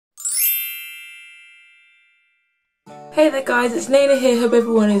Hey there guys, it's Nena here, hope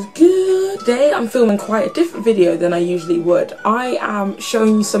everyone is good. Today I'm filming quite a different video than I usually would. I am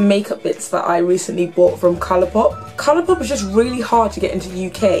showing you some makeup bits that I recently bought from ColourPop. ColourPop is just really hard to get into the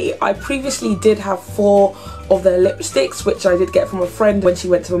UK. I previously did have 4 of their lipsticks, which I did get from a friend when she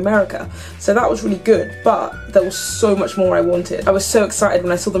went to America. So that was really good, but there was so much more I wanted. I was so excited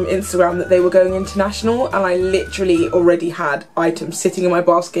when I saw them on Instagram that they were going international, and I literally already had items sitting in my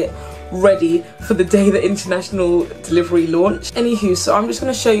basket ready for the day the international delivery launched. Anywho, so I'm just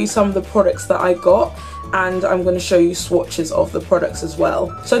going to show you some of the products that I got, and I'm going to show you swatches of the products as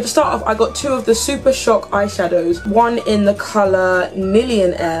well. So to start off, I got 2 of the Super Shock eyeshadows, one in the colour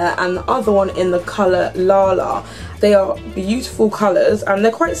Nillionaire and the other one in the colour Lala. They are beautiful colours and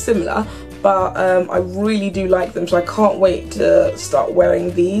they're quite similar, but I really do like them, so I can't wait to start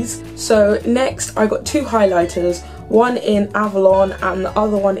wearing these. So next I got 2 highlighters, one in Avalon and the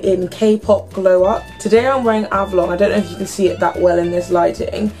other one in K-Pop Glo Up. Today I'm wearing Avalon. I don't know if you can see it that well in this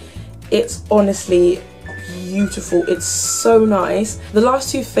lighting. It's honestly beautiful, it's so nice. The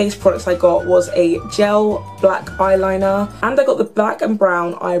last 2 face products I got was a gel black eyeliner, and I got the black and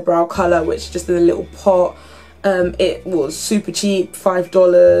brown eyebrow colour, which is just in a little pot. It was super cheap,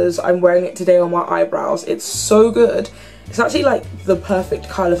 $5. I'm wearing it today on my eyebrows. It's so good. It's actually like the perfect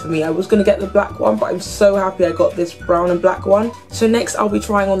colour for me. I was going to get the black one, but I'm so happy I got this brown and black one. So next I'll be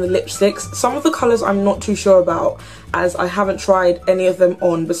trying on the lipsticks. Some of the colours I'm not too sure about, as I haven't tried any of them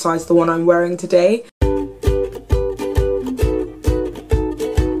on besides the one I'm wearing today.